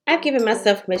I've given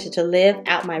myself permission to live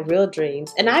out my real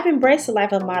dreams, and I've embraced the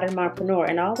life of a modern mompreneur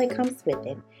and all that comes with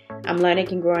it. I'm learning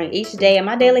and growing each day, and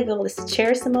my daily goal is to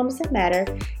cherish the moments that matter,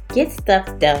 get stuff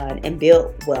done, and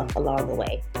build wealth along the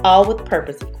way. All with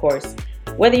purpose, of course.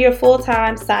 Whether you're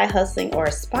full-time, side hustling, or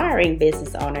aspiring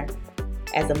business owner,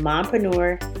 as a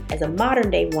mompreneur, as a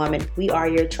modern-day woman, we are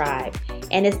your tribe.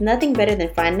 And it's nothing better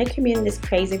than finding a community in this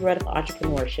crazy world of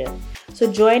entrepreneurship.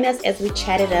 So join us as we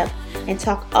chat it up and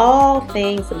talk all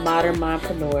things modern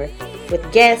mompreneur with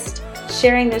guests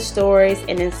sharing their stories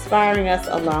and inspiring us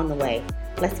along the way.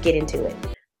 Let's get into it.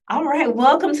 All right,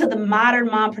 welcome to the Modern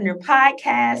Mompreneur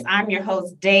Podcast. I'm your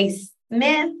host, Day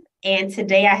Smith, and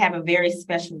today I have a very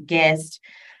special guest,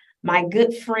 my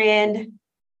good friend,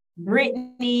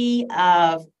 Brittany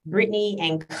of Brittany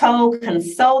and Co.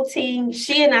 Consulting.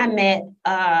 She and I met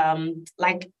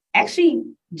actually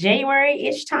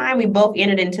January-ish time. We both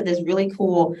entered into this really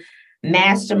cool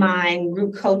mastermind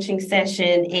group coaching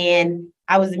session, and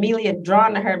I was immediately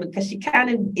drawn to her because she kind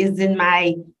of is in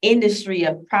my industry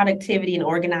of productivity and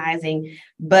organizing,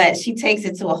 but she takes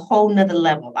it to a whole nother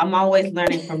level. I'm always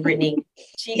learning from Brittany.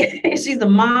 She's a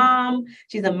mom,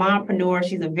 she's a mompreneur,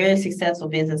 she's a very successful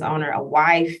business owner, a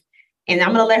wife, and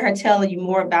I'm going to let her tell you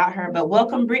more about her. But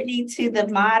welcome, Brittany, to the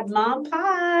Mod Mom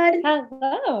Pod.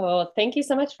 Hello. Thank you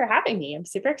so much for having me. I'm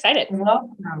super excited.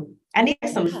 Welcome. I need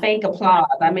some fake applause.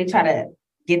 I may try to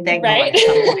get that right?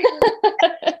 going.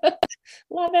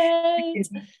 Love it.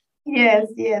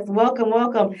 Yes. Welcome.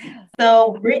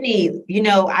 So, Brittany,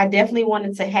 I definitely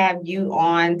wanted to have you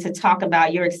on to talk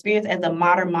about your experience as a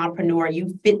modern mompreneur.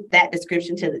 You fit that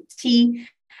description to the T,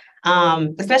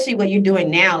 especially what you're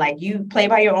doing now. Like, you play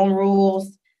by your own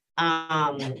rules.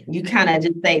 You kind of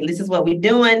just say, this is what we're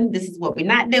doing. This is what we're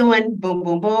not doing. Boom,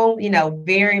 boom, boom.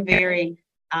 Very,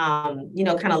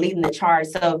 kind of leading the charge.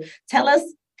 So tell us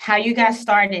how you got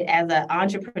started as an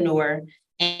entrepreneur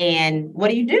and what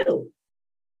do you do?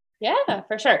 Yeah,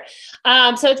 for sure.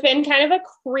 So it's been kind of a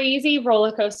crazy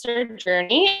roller coaster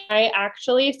journey. I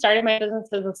actually started my business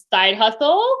as a side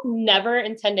hustle, never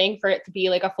intending for it to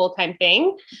be like a full-time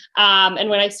thing.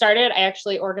 And when I started, I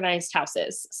actually organized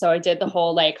houses. So I did the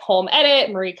whole home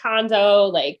edit, Marie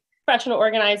Kondo, professional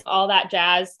organized, all that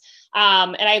jazz.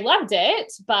 And I loved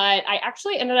it, but I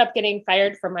actually ended up getting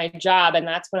fired from my job. And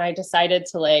that's when I decided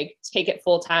to take it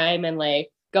full time and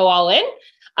go all in.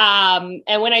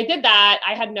 And when I did that,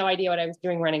 I had no idea what I was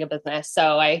doing running a business.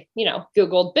 So I,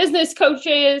 Googled business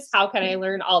coaches. How can I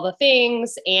learn all the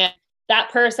things? And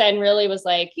that person really was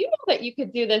like, that you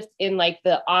could do this in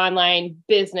the online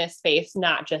business space,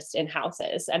 not just in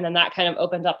houses. And then that kind of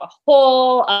opened up a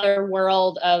whole other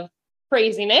world of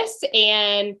craziness.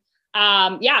 And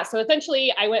so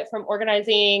essentially I went from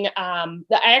organizing, I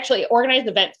actually organized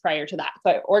events prior to that.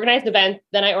 So I organized events,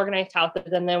 then I organized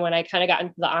houses. And then when I kind of got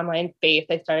into the online space,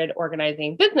 I started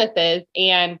organizing businesses,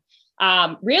 and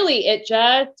really it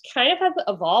just kind of has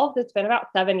evolved. It's been about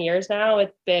 7 years now.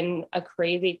 It's been a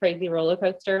crazy, crazy roller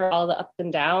coaster, all the ups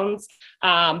and downs.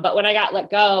 But when I got let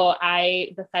go,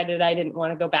 I decided I didn't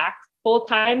want to go back full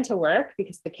time to work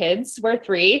because the kids were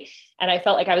 3 and I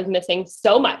felt like I was missing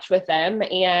so much with them,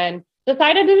 and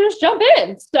decided to just jump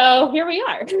in. So here we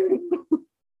are.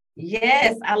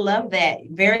 Yes, I love that.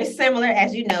 Very similar,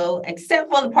 as you know,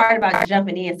 except for the part about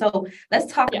jumping in. So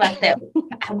let's talk about that.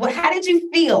 How did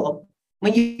you feel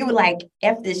when you were like,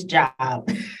 F this job?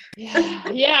 Yeah.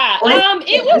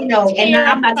 It was, and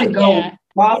now I'm about to go. Yeah.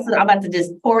 Also, I'm about to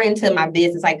just pour into my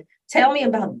business. Tell me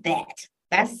about that.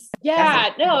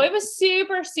 It was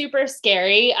super, super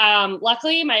scary.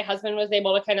 Luckily my husband was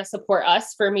able to kind of support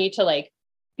us for me to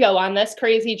go on this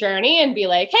crazy journey and be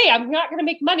like, hey, I'm not going to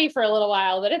make money for a little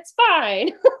while, but it's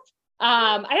fine.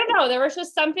 I don't know. There was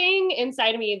just something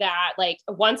inside of me that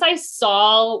once I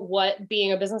saw what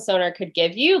being a business owner could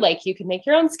give you, you could make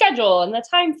your own schedule and the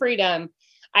time freedom.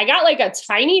 I got a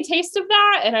tiny taste of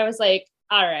that. And I was like,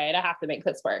 all right, I have to make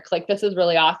this work. This is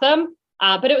really awesome.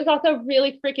 But it was also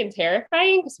really freaking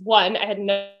terrifying because one, I had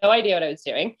no idea what I was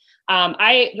doing.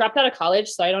 I dropped out of college,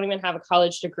 so I don't even have a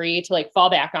college degree to fall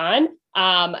back on.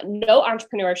 No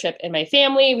entrepreneurship in my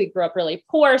family. We grew up really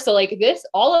poor. So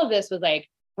all of this was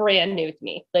brand new to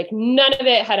me. None of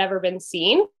it had ever been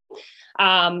seen.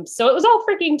 So it was all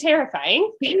freaking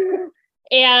terrifying.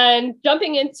 And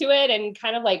jumping into it and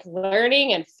kind of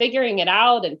learning and figuring it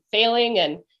out and failing,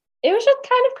 and it was just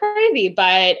kind of crazy.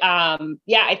 But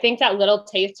I think that little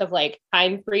taste of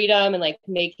time freedom and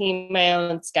making my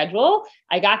own schedule,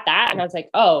 I got that. And I was like,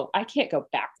 oh, I can't go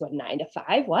back to a 9 to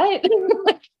 5. What?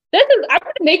 I'm going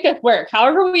to make this work.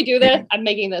 However we do this, I'm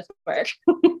making this work.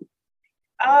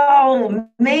 Oh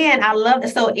man, I love it.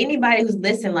 So anybody who's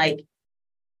listening,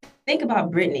 think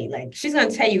about Brittany. Like, she's going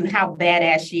to tell you how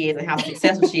badass she is and how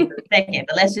successful she is in a second.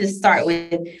 But let's just start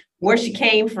with where she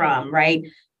came from, right?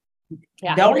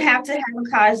 Yeah. Don't have to have a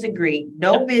college degree,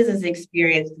 no business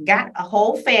experience, got a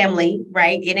whole family,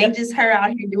 right? It ain't just her out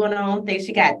here doing her own thing.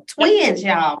 She got twins,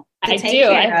 y'all, to take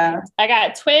care of. I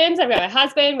got twins. I've got my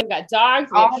husband. We've got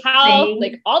dogs. We have house,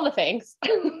 like all the things.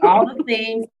 All the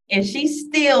things. And she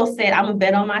still said, I'm going to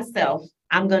bet on myself.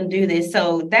 I'm going to do this.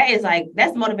 So that is like,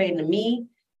 that's motivating to me.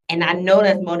 And I know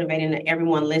that's motivating to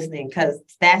everyone listening, because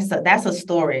that's a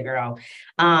story, girl.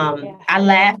 I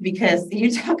laugh because you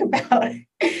talk about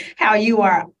how you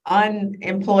are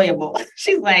unemployable.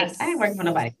 She's like, I ain't working for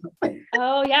nobody.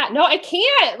 Oh yeah. No, I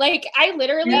can't. Like, I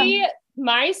literally,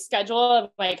 my schedule of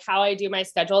like how I do my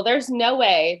schedule, there's no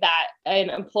way that an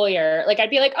employer, like I'd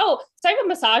be like, oh, so I have a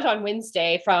massage on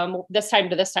Wednesday from this time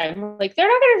to this time. Like, they're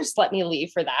not going to just let me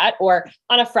leave for that. Or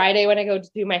on a Friday when I go to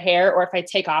do my hair, or if I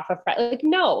take off a Friday, like,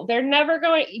 no, you're never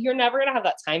going to have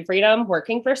that time freedom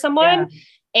working for someone.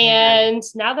 And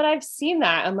now that I've seen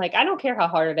that, I'm like, I don't care how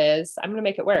hard it is. I'm going to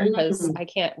make it work, because I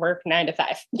can't work 9 to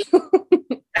 5.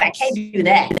 I can't do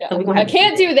that. So I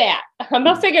can't do that. I'm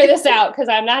going to figure this out, because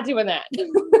I'm not doing that.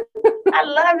 I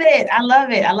love it. I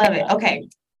love it. I love it. Okay.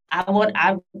 I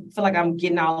feel like I'm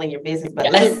getting all in your business, but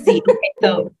let's see. Okay,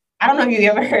 so I don't know if you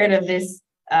ever heard of this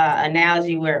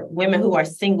analogy where women who are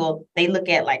single, they look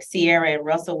at like Sierra and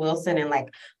Russell Wilson and like,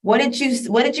 what did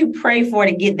you pray for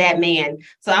to get that man?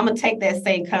 So I'm gonna take that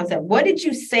same concept. What did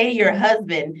you say to your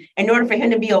husband in order for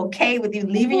him to be okay with you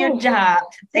leaving your job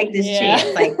to take this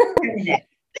chance? Like,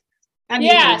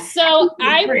 so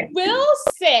I will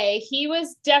say he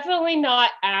was definitely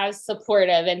not as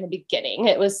supportive in the beginning.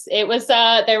 There was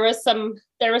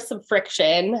some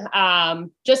friction,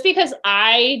 just because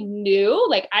I knew,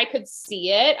 like, I could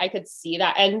see it. I could see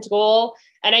that end goal.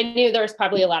 And I knew there was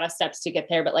probably a lot of steps to get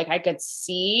there, but like, I could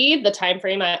see the time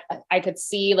frame. I could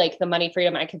see like the money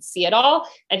freedom. I could see it all.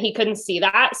 And he couldn't see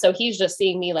that. So he's just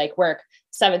seeing me like work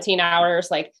 17 hours,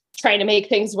 like trying to make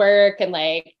things work and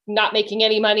like not making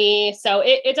any money. So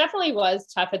it definitely was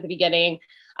tough at the beginning.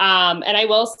 And I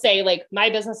will say, like,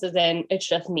 my business it's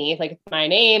just me, like it's my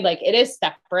name, like it is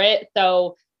separate.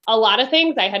 So a lot of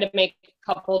things I had to make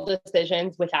a couple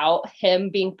decisions without him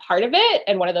being part of it.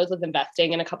 And one of those was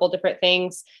investing in a couple different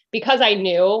things, because I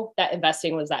knew that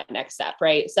investing was that next step.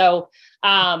 Right. So,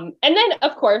 and then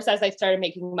of course, as I started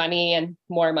making money and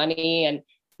more money and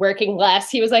working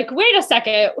less, he was like, wait a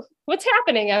second, what's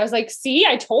happening? I was like, see,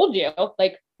 I told you,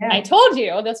 I told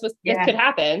you this could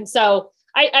happen. So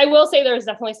I will say there was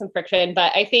definitely some friction,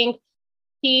 but I think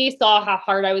he saw how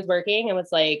hard I was working and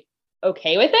was like,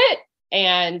 okay with it.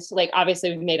 And like,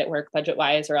 obviously we made it work budget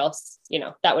wise, or else,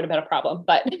 that would have been a problem.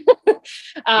 But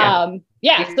so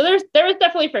there was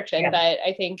definitely friction, but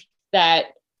I think that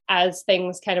as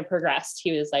things kind of progressed,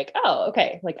 he was like, oh,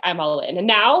 okay, like I'm all in. And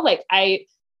now, like,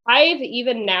 I've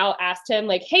even now asked him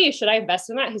like, hey, should I invest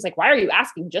in that? He's like, why are you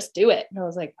asking? Just do it. And I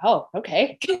was like, oh,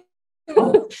 okay.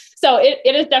 So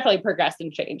it has definitely progressed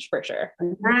and changed for sure.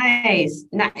 Nice.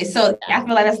 So I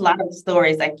feel like that's a lot of the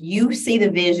stories. Like, you see the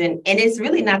vision, and it's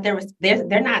really not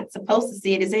they're not supposed to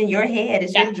see it. It's in your head.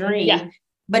 It's your dream. Yeah.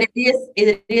 But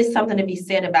it is something to be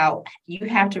said about, you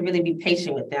have to really be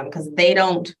patient with them, because they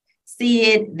don't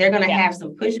see it. They're going to have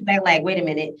some pushback. Like, wait a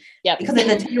minute. Because if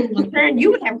the table will turn,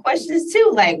 you would have questions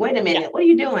too. Like, wait a minute, what are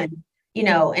you doing?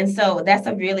 And so that's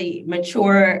a really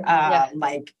mature,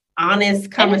 like, honest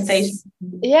conversation.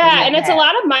 And it's a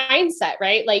lot of mindset,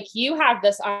 right? Like, you have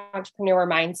this entrepreneur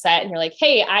mindset and you're like,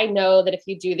 hey, I know that if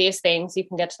you do these things, you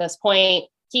can get to this point.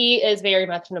 He is very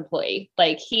much an employee.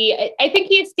 Like, I think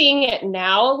he's seeing it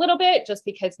now a little bit, just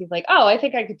because he's like, oh, I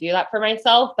think I could do that for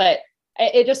myself. But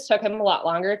it just took him a lot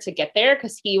longer to get there,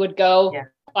 because he would go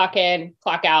clock in,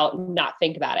 clock out, not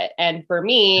think about it. And for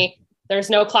me, there's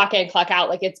no clock in, clock out.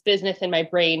 Like, it's business in my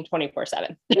brain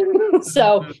 24/7.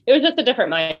 So it was just a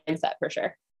different mindset for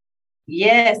sure.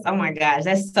 Yes. Oh my gosh.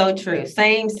 That's so true.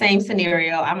 Same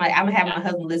scenario. I'm having my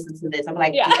husband listen to this. I'm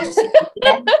like,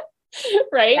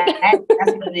 right.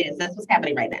 That's what it is. That's what's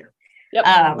happening right now.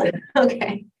 Yep.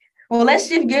 Okay. Well, let's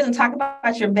shift gears and talk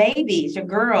about your babies, your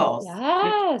girls.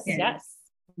 Yes.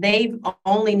 They've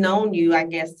only known you, I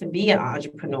guess, to be an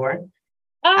entrepreneur.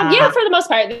 For the most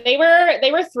part. They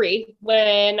were 3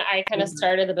 when I kind of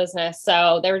started the business.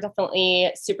 So they were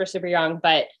definitely super, super young,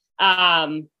 but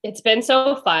it's been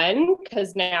so fun,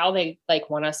 because now they like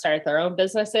want to start their own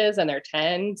businesses, and they're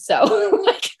 10. So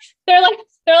like, they're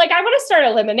like, I want to start a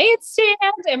lemonade stand.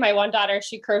 And my one daughter,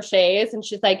 she crochets, and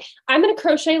she's like, I'm going to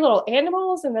crochet little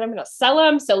animals and then I'm going to sell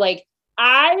them. So like,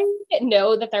 I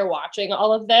know that they're watching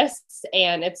all of this,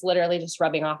 and it's literally just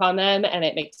rubbing off on them, and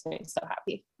it makes me so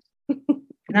happy.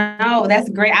 No, that's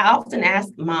great. I often ask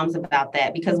moms about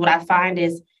that because what I find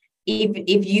is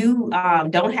if you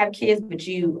don't have kids, but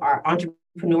you are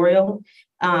entrepreneurial,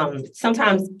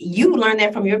 sometimes you learn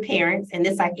that from your parents, and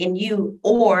it's like in you,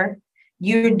 or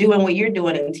you're doing what you're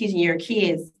doing and teaching your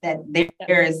kids that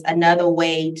there's another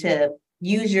way to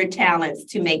use your talents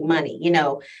to make money,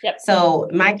 Yep. So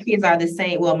my kids are the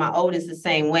same. Well, my oldest the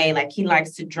same way. Like he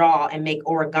likes to draw and make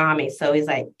origami. So he's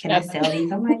like, can I sell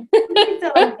these? I'm like,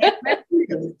 you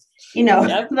can sell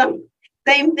them.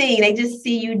 Same thing. They just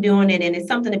see you doing it. And it's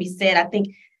something to be said. I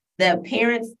think the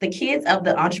kids of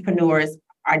the entrepreneurs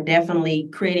are definitely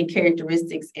creating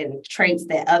characteristics and traits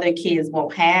that other kids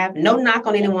won't have. No knock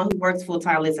on anyone who works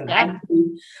full-time. Listen, I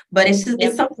do, but it's just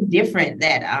it's something different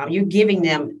that you're giving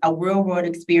them a real world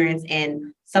experience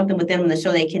and something with them to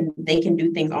show they can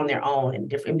do things on their own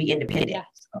and be independent.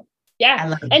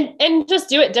 Yeah. And just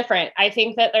do it different. I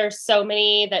think that there's so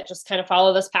many that just kind of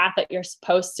follow this path that you're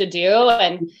supposed to do.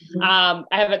 And I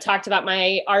haven't talked about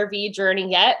my RV journey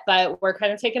yet, but we're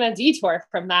kind of taking a detour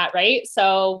from that, right?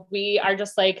 So we are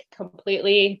just like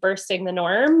completely bursting the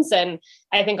norms. And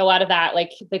I think a lot of that,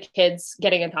 like the kids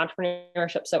getting into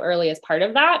entrepreneurship so early is part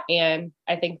of that. And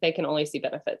I think they can only see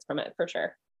benefits from it for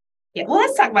sure. Yeah, well,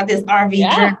 let's talk about this RV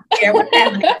journey.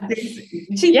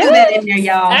 She threw that in there,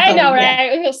 y'all. I know,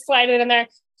 right? We just slide it in there.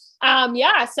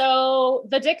 So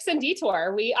the Dixon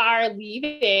Detour, we are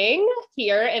leaving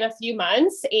here in a few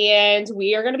months, and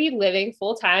we are going to be living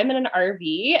full time in an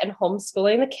RV and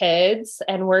homeschooling the kids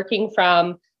and working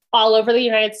from all over the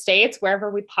United States,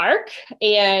 wherever we park.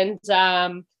 And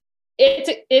again,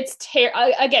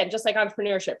 just like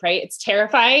entrepreneurship, right? It's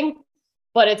terrifying,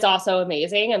 but it's also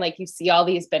amazing. And like, you see all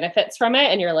these benefits from it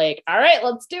and you're like, all right,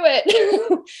 let's do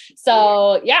it.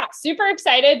 So yeah, super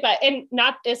excited,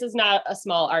 this is not a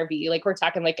small RV. Like we're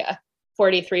talking like a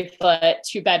 43-foot,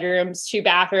 2 bedrooms, 2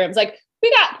 bathrooms. Like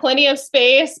we got plenty of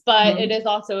space, but it is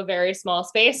also a very small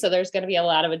space. So there's going to be a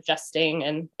lot of adjusting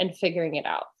and figuring it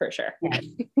out for sure. Yeah.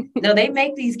 No, they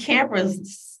make these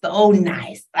campers so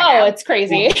nice. Like, it's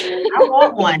crazy. I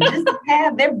want one just to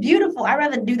have. They're beautiful. I'd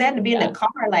rather do that than be in the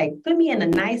car. Like put me in a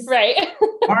nice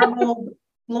marble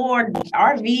floored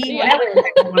RV, whatever is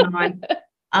going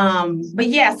on. But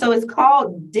yeah, so it's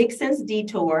called Dixon's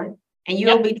Detour. And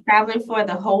you'll be traveling for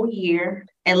the whole year,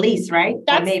 at least, right?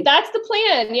 That's the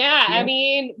plan. Yeah. I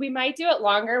mean, we might do it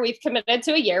longer. We've committed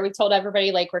to a year. We told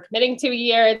everybody like we're committing to a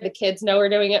year. The kids know we're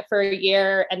doing it for a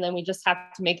year. And then we just have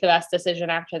to make the best decision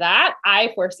after that.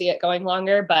 I foresee it going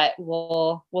longer, but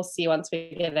we'll see once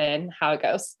we get in how it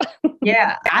goes.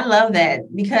 Yeah, I love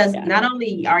that because not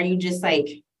only are you just like,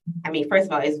 I mean, first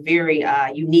of all, it's very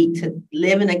unique to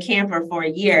live in a camper for a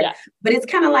year, but it's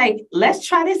kind of like, let's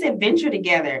try this adventure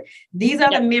together. These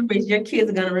are the memories your kids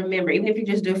are going to remember, even if you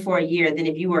just do it for a year. Then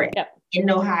if you were in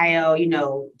Ohio,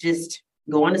 just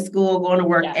going to school, going to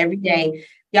work every day,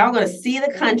 y'all going to see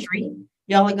the country.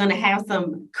 Y'all are going to have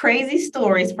some crazy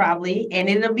stories probably, and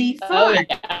it'll be fun.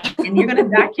 And you're going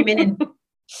to document it.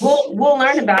 We'll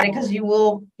learn about it because you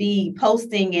will be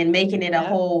posting and making it a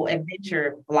whole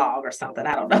adventure vlog or something.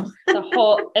 I don't know.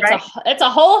 It's a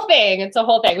whole thing. It's a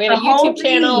whole thing. We have a YouTube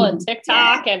channel and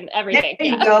TikTok and everything. There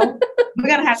you go. We're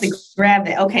gonna have to grab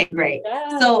that. Okay, great.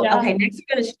 Next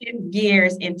we're gonna shift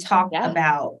gears and talk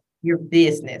about your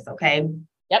business. Okay.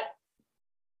 Yep.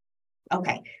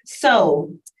 Okay.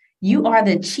 So you are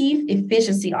the Chief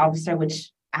Efficiency Officer, which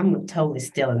I'm totally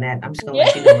stealing that. I'm just going to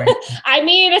let you know right now. I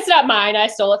mean, it's not mine. I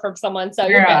stole it from someone. So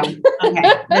you're good. Okay.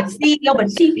 The CEO, but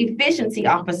Chief Efficiency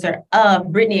Officer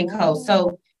of Brittany & Co.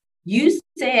 So you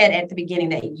said at the beginning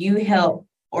that you help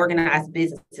organize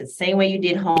businesses, same way you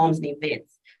did homes and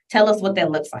events. Tell us what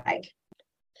that looks like.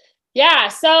 Yeah.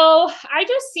 So I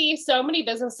just see so many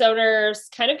business owners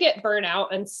kind of get burnt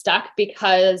out and stuck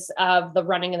because of the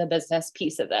running of the business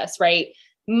piece of this, right?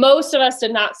 Most of us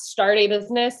did not start a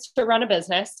business to run a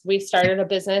business. We started a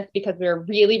business because we were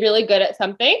really, really good at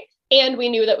something. And we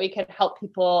knew that we could help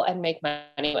people and make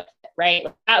money with it, right?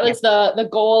 That was the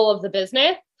goal of the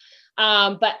business.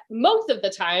 But most of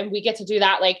the time we get to do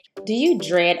that. Like, do you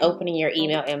dread opening your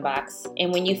email inbox?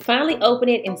 And when you finally open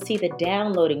it and see the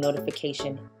downloading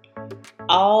notification,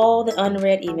 all the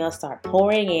unread emails start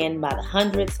pouring in by the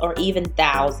hundreds or even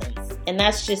thousands. And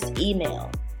that's just email.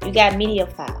 You got media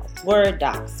files, Word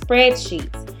docs,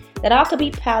 spreadsheets that all could be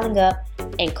piling up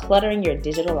and cluttering your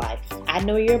digital life. I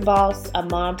know you're a boss, a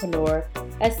mompreneur,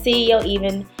 a CEO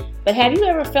even, but have you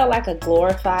ever felt like a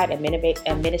glorified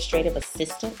administrative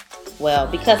assistant? Well,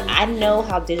 because I know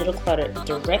how digital clutter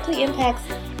directly impacts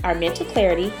our mental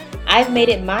clarity, I've made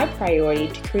it my priority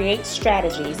to create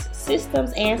strategies,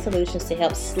 systems, and solutions to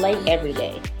help slay every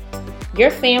day. Your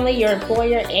family, your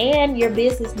employer, and your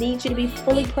business need you to be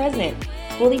fully present,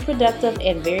 fully productive,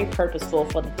 and very purposeful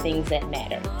for the things that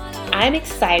matter. I'm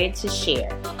excited to share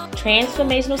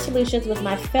transformational solutions with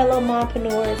my fellow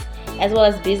mompreneurs, as well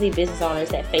as busy business owners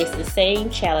that face the same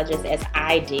challenges as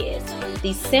I did.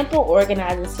 These simple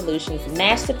organizing solutions,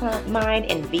 Mastermind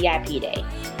and VIP Day,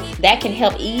 that can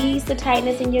help ease the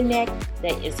tightness in your neck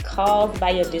that is caused by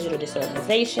your digital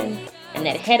disorganization and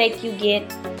that headache you get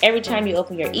every time you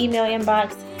open your email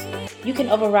inbox. You can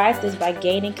override this by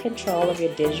gaining control of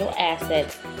your digital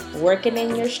assets, working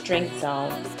in your strength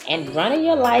zone, and running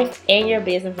your life and your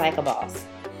business like a boss.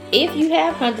 If you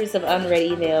have hundreds of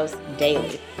unread emails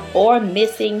daily or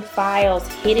missing files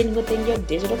hidden within your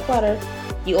digital clutter,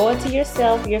 you owe it to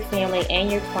yourself, your family,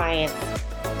 and your clients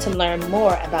to learn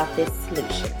more about this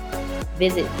solution.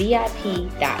 Visit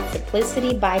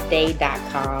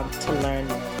vip.simplicitybyday.com to learn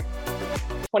more.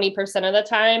 20% of the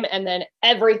time, and then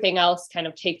everything else kind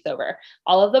of takes over.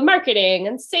 All of the marketing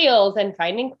and sales and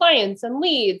finding clients and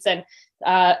leads and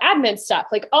admin stuff,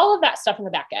 like all of that stuff in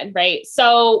the back end, right?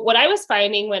 So what I was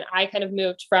finding when I kind of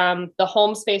moved from the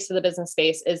home space to the business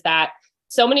space is that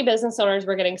so many business owners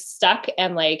were getting stuck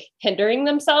and like hindering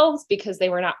themselves because they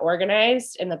were not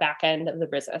organized in the back end of the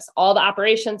business. All the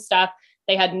operations stuff,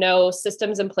 they had no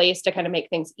systems in place to kind of make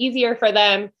things easier for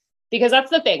them. Because that's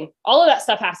the thing, all of that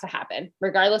stuff has to happen,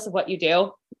 regardless of what you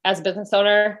do as a business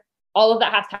owner. All of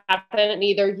that has to happen, and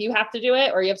either you have to do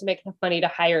it or you have to make enough money to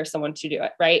hire someone to do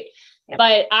it, right? Yep.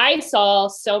 But I saw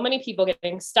so many people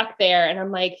getting stuck there, and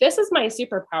I'm like, this is my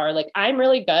superpower. Like, I'm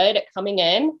really good at coming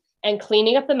in and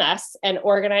cleaning up the mess and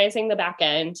organizing the back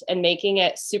end and making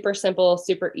it super simple,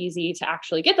 super easy to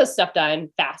actually get this stuff done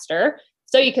faster,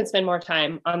 so you can spend more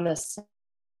time on this,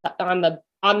 on the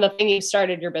thing you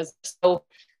started your business. So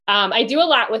I do a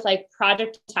lot with like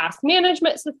project task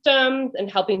management systems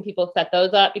and helping people set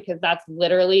those up, because that's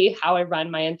literally how I run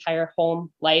my entire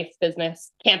home life,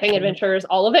 business, camping adventures,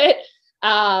 all of it.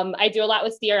 I do a lot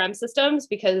with CRM systems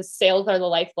because sales are the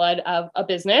lifeblood of a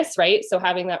business, right? So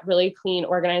having that really clean,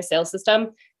 organized sales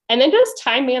system, and then just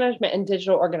time management and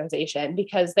digital organization,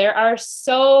 because there are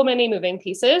so many moving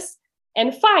pieces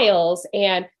and files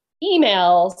and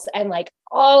emails and like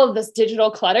all of this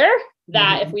digital clutter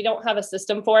that if we don't have a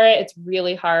system for it, it's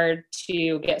really hard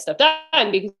to get stuff done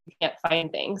because you can't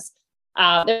find things.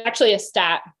 There's actually a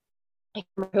stat, I can't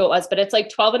remember who it was, but it's like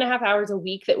 12 and a half hours a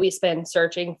week that we spend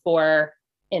searching for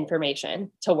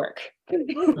information to work.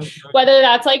 Whether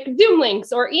that's like Zoom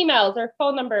links or emails or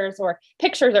phone numbers or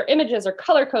pictures or images or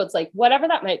color codes, like whatever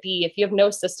that might be. If you have no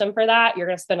system for that, you're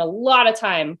going to spend a lot of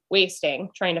time wasting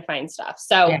trying to find stuff.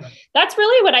 So that's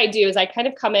really what I do, is I kind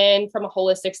of come in from a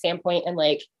holistic standpoint and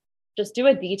like just do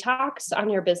a detox on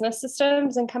your business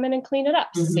systems and come in and clean it up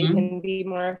so you can be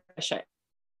more efficient.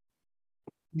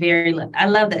 I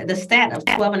love that. The stat of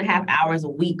 12 and a half hours a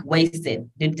week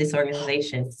wasted due to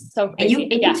disorganization. So crazy.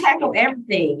 And you tackle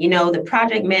everything, the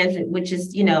project management, which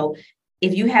is,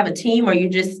 if you have a team or you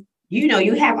just,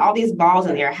 you have all these balls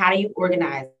in there, how do you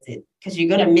organize it? Because you're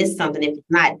going to miss something if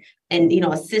not. And,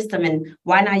 a system, and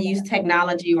why not use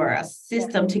technology or a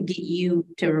system to get you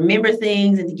to remember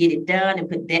things and to get it done and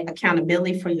put that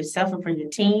accountability for yourself and for your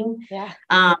team. Yeah.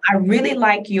 I really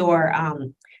like your,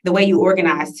 the way you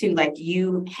organize too. Like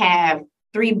you have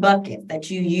 3 buckets that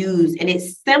you use, and it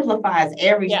simplifies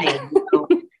everything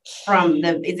from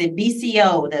is it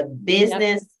BCO, the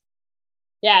business.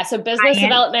 Yeah. So business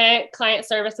development, client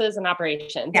services, and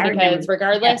operations, because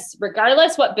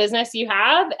regardless what business you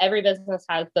have, every business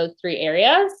has those 3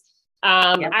 areas.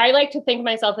 I like to think of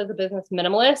myself as a business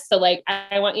minimalist. So like,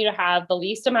 I want you to have the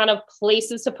least amount of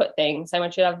places to put things. I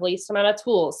want you to have the least amount of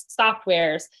tools,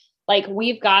 softwares. Like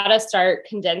we've got to start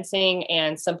condensing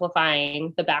and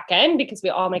simplifying the back end, because we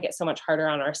all make it so much harder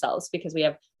on ourselves because we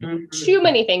have too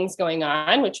many things going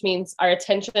on, which means our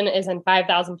attention is in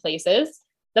 5,000 places.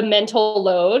 The mental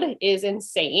load is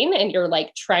insane and you're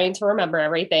like trying to remember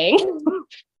everything.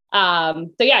 So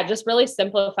yeah, just really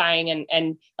simplifying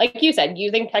and like you said,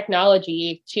 using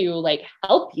technology to like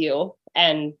help you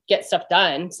and get stuff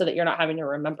done so that you're not having to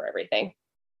remember everything.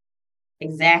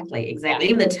 Exactly.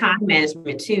 Even the time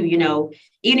management too,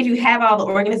 even if you have all the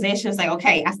organizations, like,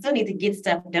 okay, I still need to get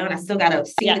stuff done. I still got to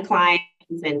see the clients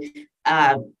and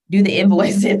do the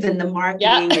invoices and the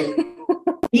marketing and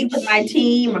meet with my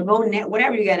team or go net,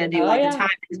 whatever you got to do. The time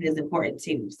management is important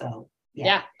too. So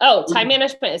time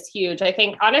management is huge. I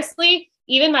think honestly,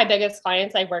 even my biggest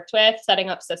clients I've worked with setting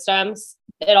up systems,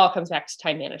 it all comes back to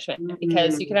time management,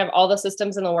 because you can have all the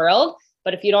systems in the world,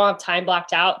 but if you don't have time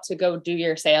blocked out to go do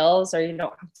your sales, or you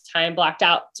don't have time blocked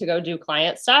out to go do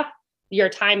client stuff, your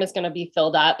time is going to be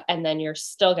filled up, and then you're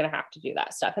still going to have to do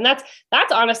that stuff. And that's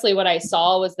honestly what I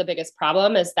saw was the biggest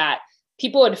problem, is that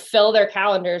people would fill their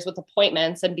calendars with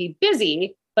appointments and be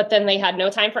busy, but then they had no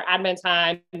time for admin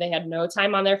time. They had no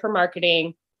time on there for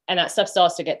marketing, and that stuff still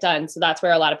has to get done. So that's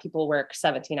where a lot of people work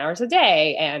 17 hours a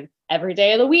day and every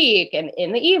day of the week and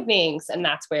in the evenings. And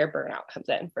that's where burnout comes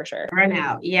in for sure.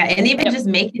 Burnout. Yeah. And even just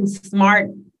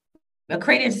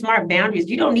creating smart boundaries.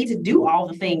 You don't need to do all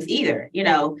the things either,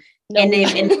 Nope. And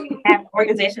then have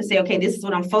organizations say, okay, this is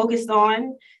what I'm focused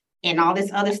on, and all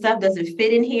this other stuff doesn't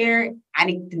fit in here. I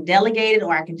need to delegate it,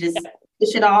 or I can just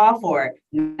push it off or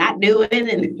not do it. And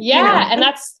and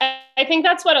I think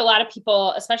that's what a lot of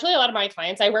people, especially a lot of my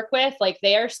clients I work with, like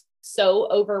they are so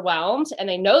overwhelmed and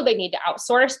they know they need to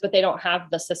outsource, but they don't have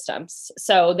the systems.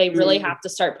 So they really have to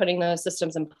start putting those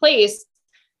systems in place,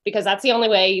 because that's the only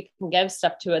way you can give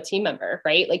stuff to a team member,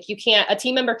 right? Like a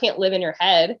team member can't live in your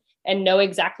head and know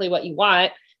exactly what you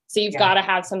want. So you've got to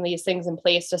have some of these things in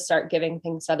place to start giving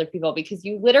things to other people, because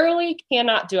you literally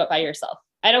cannot do it by yourself.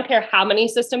 I don't care how many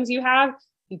systems you have,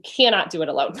 you cannot do it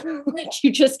alone.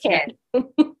 You just can't.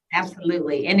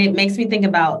 Absolutely. And it makes me think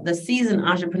about the seasoned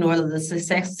entrepreneurs,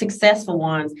 the successful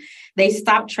ones. They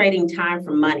stop trading time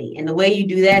for money. And the way you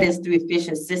do that is through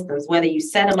efficient systems, whether you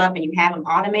set them up and you have them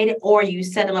automated, or you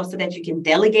set them up so that you can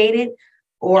delegate it,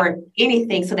 or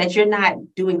anything, so that you're not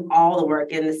doing all the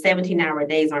work. And the 17-hour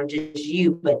days aren't just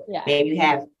you, but maybe you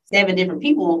have 7 different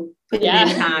people putting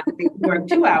in time to work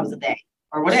 2 hours a day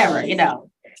or whatever,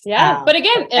 Yeah. But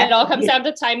again, it all comes down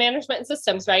to time management and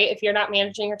systems, right? If you're not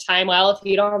managing your time well, if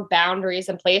you don't have boundaries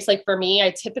in place, like for me,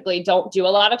 I typically don't do a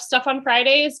lot of stuff on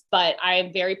Fridays, but I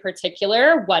am very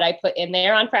particular what I put in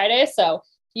there on Fridays. So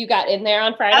you got in there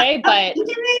on Friday, but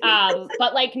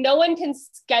like no one can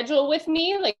schedule with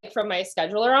me, like from my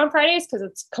scheduler on Fridays, because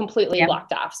it's completely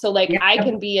blocked off. So like I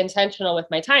can be intentional with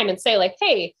my time and say like,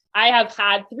 hey, I have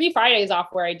had 3 Fridays off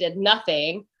where I did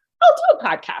nothing. I'll do a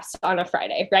podcast on a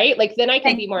Friday, right? Like then I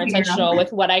can be more intentional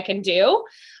with what I can do.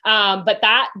 But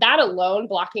that alone,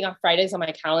 blocking off Fridays on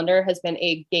my calendar, has been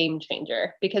a game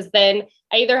changer, because then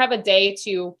I either have a day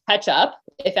to catch up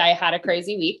if I had a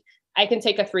crazy week. I can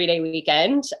take a 3-day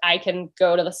weekend. I can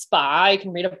go to the spa. I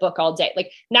can read a book all day.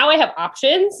 Like now I have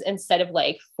options instead of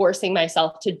like forcing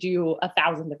myself to do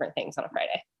 1,000 different things on a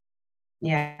Friday.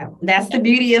 Yeah, that's the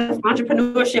beauty of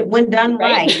entrepreneurship when done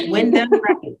right. When done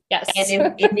right. Yes.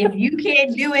 And if you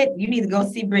can't do it, you need to go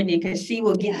see Brittany, because she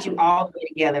will get you all the way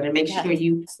together to make sure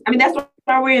that's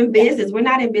why we're in business. We're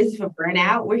not in business for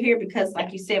burnout. We're here because,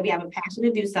 like you said, we have a passion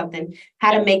to do something,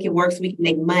 how to make it work so we can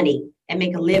make money and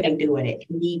make a living doing it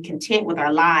and be content with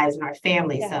our lives and our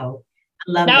family. So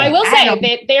I love that. I will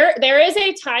say that there is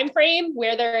a time frame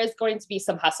where there is going to be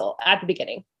some hustle at the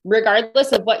beginning.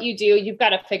 Regardless of what you do, you've got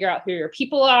to figure out who your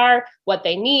people are, what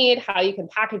they need, how you can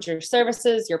package your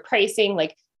services, your pricing.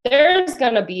 Like there's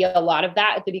going to be a lot of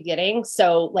that at the beginning.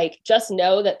 So like, just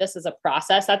know that this is a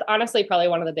process. That's honestly probably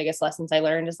one of the biggest lessons I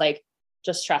learned, is like,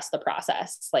 just trust the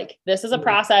process. Like this is a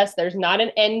process. There's not an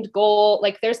end goal.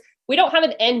 Like we don't have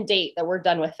an end date that we're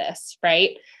done with this.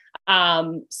 Right.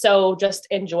 So just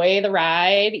enjoy the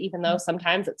ride, even though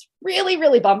sometimes it's really,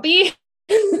 really bumpy.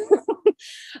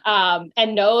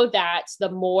 And know that the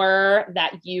more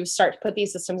that you start to put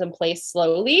these systems in place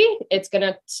slowly, it's going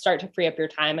to start to free up your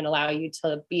time and allow you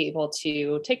to be able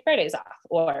to take Fridays off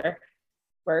or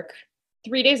work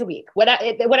 3 days a week,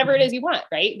 whatever it is you want,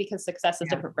 right? Because success is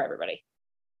different for everybody.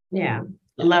 Yeah.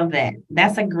 Love that.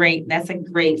 That's a great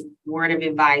word of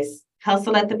advice.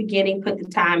 Hustle at the beginning, put the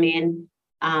time in,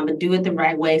 but do it the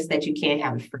right way so that you can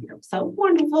have the freedom. So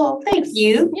wonderful. Thank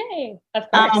you. Yay. Of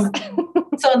course.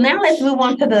 So now let's move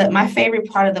on to my favorite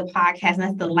part of the podcast, and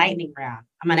that's the lightning round.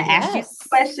 I'm going to ask you some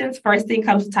questions. First thing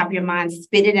comes to the top of your mind,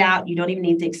 spit it out. You don't even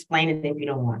need to explain it if you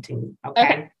don't want to.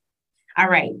 Okay. All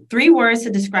right. 3 words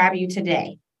to describe you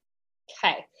today.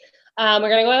 Okay. We're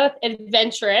going to go with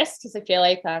adventurous, because I feel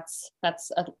like that's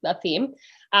a theme.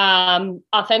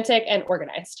 Authentic and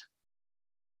organized.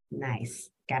 Nice.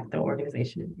 Got the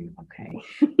organization in here.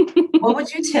 Okay. What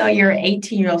would you tell your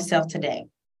 18-year-old self today?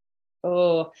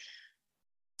 Oh,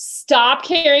 stop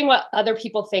caring what other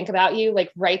people think about you,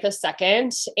 like right this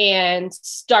second, and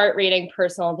start reading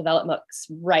personal development books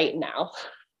right now.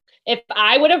 If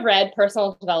I would have read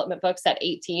personal development books at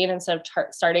 18 instead of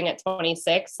starting at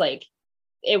 26, like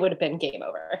it would have been game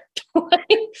over.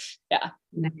 Yeah.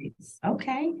 Nice.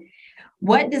 Okay.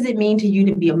 What does it mean to you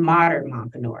to be a modern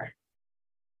mompreneur?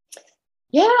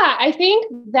 Yeah, I think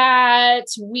that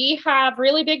we have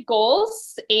really big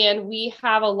goals and we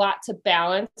have a lot to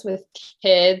balance with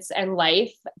kids and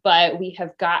life, but we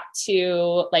have got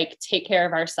to like take care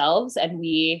of ourselves and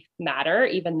we matter,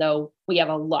 even though we have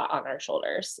a lot on our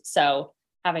shoulders. So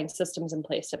having systems in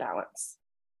place to balance.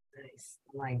 Nice.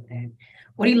 I like that.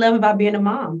 What do you love about being a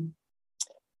mom?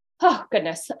 Oh,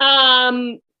 goodness.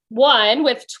 One,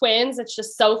 with twins, it's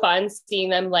just so fun seeing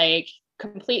them like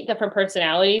complete different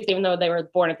personalities, even though they were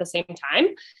born at the same time.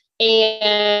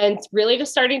 And really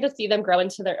just starting to see them grow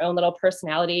into their own little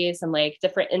personalities and like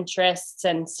different interests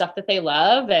and stuff that they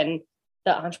love. And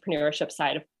the entrepreneurship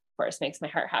side, of course, makes my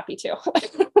heart happy too.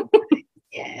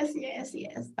 Yes.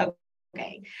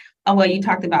 Okay. Oh, well, you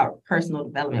talked about personal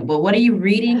development, but what are you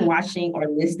reading, watching, or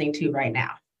listening to right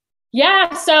now?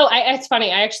 Yeah, so it's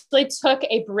funny. I actually took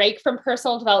a break from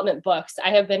personal development books. I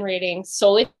have been reading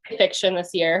solely fiction this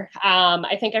year.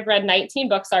 I think I've read 19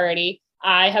 books already.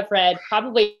 I have read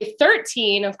probably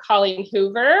 13 of Colleen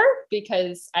Hoover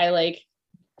because I like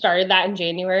started that in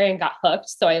January and got hooked.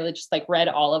 So I just like read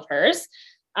all of hers.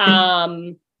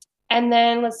 And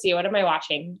then let's see, what am I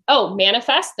watching? Oh,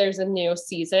 Manifest. There's a new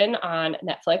season on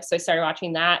Netflix. So I started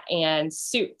watching that, and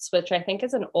Suits, which I think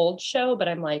is an old show, but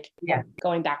I'm like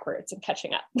going backwards and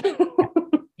catching up.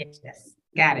 Yes.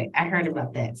 Got it. I heard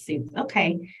about that. Suits.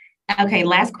 Okay.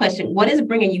 Last question. What is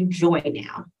bringing you joy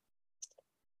now?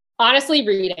 Honestly,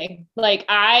 reading. Like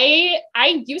I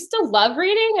used to love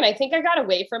reading, and I think I got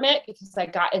away from it because I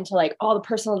got into like all the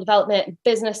personal development,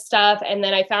 business stuff. And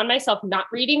then I found myself not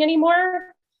reading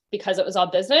anymore because it was all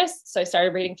business. So I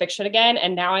started reading fiction again.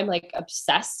 And now I'm like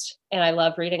obsessed, and I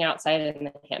love reading outside in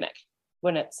the hammock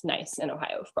when it's nice in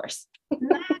Ohio, of course.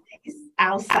 Nice.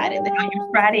 Outside on your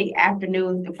Friday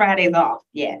afternoon, Friday's off.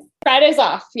 Yes. Friday's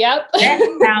off. Yep.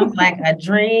 That sounds like a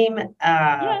dream.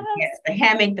 Yes, the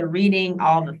hammock, the reading,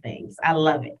 all the things. I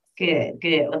love it.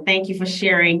 Good. Well, thank you for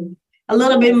sharing a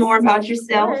little bit more about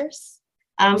yourself.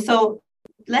 So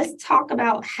let's talk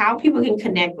about how people can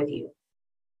connect with you.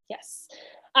 Yes.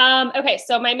 Okay,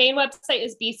 so my main website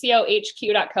is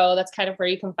bcohq.co. That's kind of where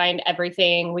you can find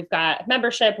everything. We've got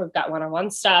membership, we've got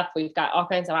one-on-one stuff, we've got all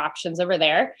kinds of options over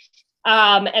there.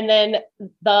 And then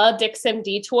the Dixon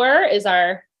Detour is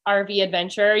our RV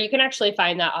adventure. You can actually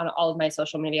find that on all of my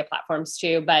social media platforms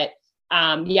too. But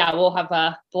we'll have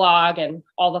a blog and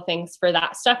all the things for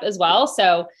that stuff as well.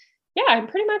 So yeah, I'm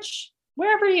pretty much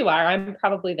wherever you are, I'm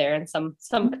probably there in some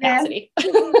capacity.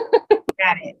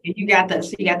 Got it. You got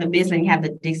the business and you have the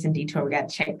Dixon Detour. We got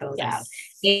to check those out.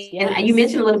 And you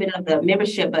mentioned a little bit of the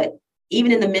membership, but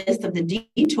even in the midst of the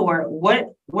detour,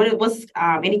 what's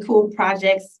any cool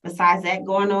projects besides that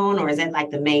going on, or is that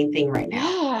like the main thing right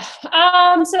now?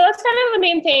 So that's kind of the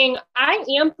main thing. I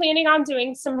am planning on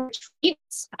doing some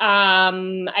retreats.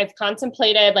 I've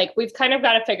contemplated, like, we've kind of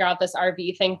got to figure out this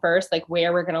RV thing first, like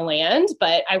where we're going to land.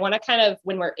 But I want to kind of,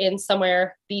 when we're in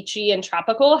somewhere beachy and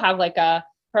tropical, have like a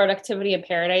productivity in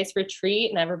paradise retreat,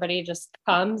 and everybody just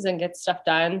comes and gets stuff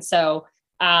done. So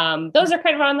those are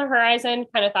kind of on the horizon.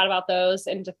 Kind of thought about those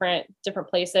in different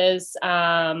places.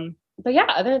 But yeah,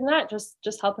 other than that,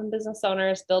 just helping business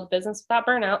owners build business without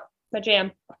burnout. My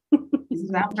jam.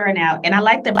 Without burnout. And I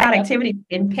like the productivity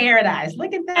in paradise.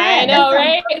 Look at that. I know,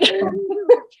 right?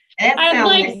 I'm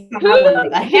like,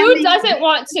 who doesn't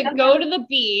want to go to the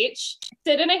beach,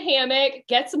 sit in a hammock,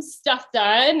 get some stuff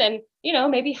done, and,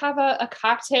 maybe have a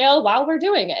cocktail while we're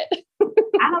doing it?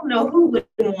 I don't know who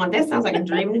wouldn't want that. Sounds like a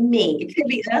dream to me. It could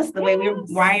be us, the way we're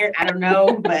wired. I don't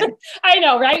know, but I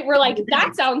know, right? We're like,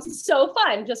 that sounds so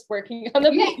fun, just working on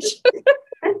the beach.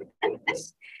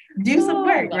 Do some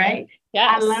work, right?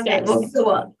 Yeah, I love that. Well,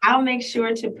 so I'll make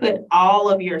sure to put all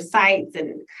of your sites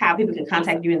and how people can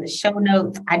contact you in the show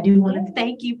notes. I do want to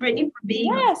thank you, Brittany,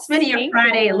 for spending your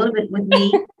Friday a little bit with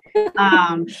me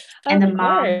and the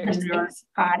Mompreneuring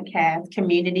podcast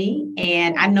community.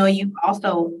 And I know you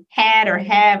also had or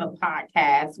have a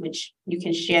podcast, which you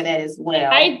can share that as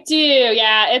well. I do.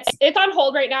 Yeah, it's on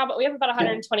hold right now, but we have about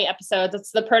 120 episodes.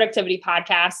 It's the Productivity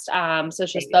Podcast. So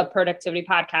it's just the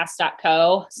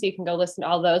productivitypodcast.co. So you can go listen to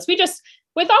all those. We just,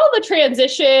 with all the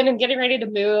transition and getting ready to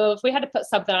move, we had to put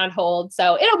something on hold.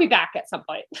 So it'll be back at some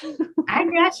point. I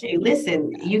got you.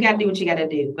 Listen, you got to do what you got to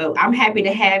do. But I'm happy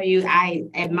to have you. I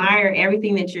admire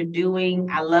everything that you're doing.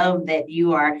 I love that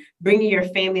you are bringing your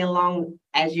family along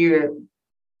as you're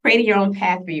creating your own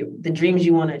path for the dreams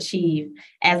you want to achieve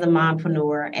as a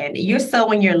mompreneur. And you're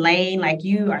so in your lane, like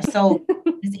you are so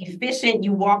efficient.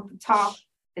 You walk the talk.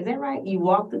 Is that right? You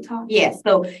walk the talk? Yes.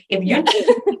 So if you're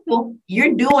people,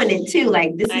 you're doing it too.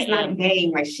 Like, this is not a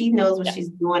game. Like, she knows what she's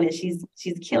doing, and she's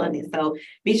killing it. So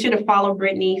be sure to follow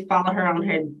Brittany, follow her on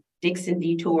her Dixon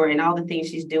Detour and all the things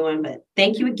she's doing. But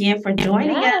thank you again for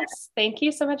joining us. Thank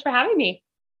you so much for having me.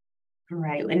 All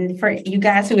right. And for you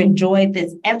guys who enjoyed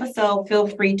this episode, feel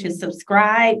free to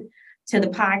subscribe to the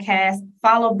podcast,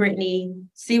 follow Brittany,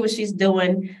 see what she's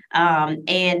doing,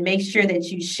 and make sure that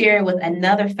you share it with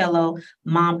another fellow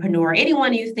mompreneur,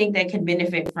 anyone you think that could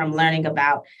benefit from learning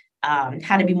about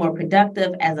how to be more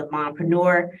productive as a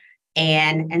mompreneur.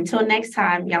 And until next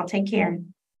time, y'all take care.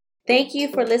 Thank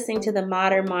you for listening to the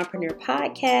Modern Mompreneur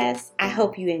podcast. I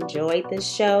hope you enjoyed this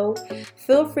show.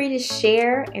 Feel free to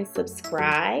share and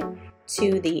subscribe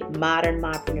to the Modern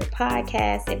Mompreneur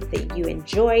podcast if you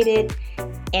enjoyed it.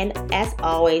 And as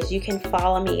always, you can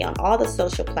follow me on all the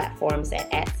social platforms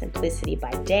at Simplicity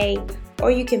by Day, or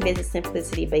you can visit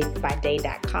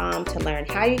simplicitybyday.com to learn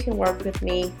how you can work with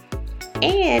me.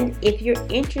 And if you're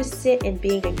interested in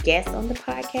being a guest on the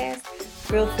podcast,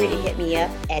 feel free to hit me up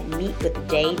at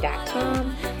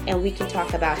meetwithday.com, and we can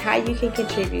talk about how you can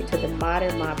contribute to the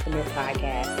Modern Mompreneur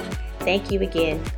podcast. Thank you again.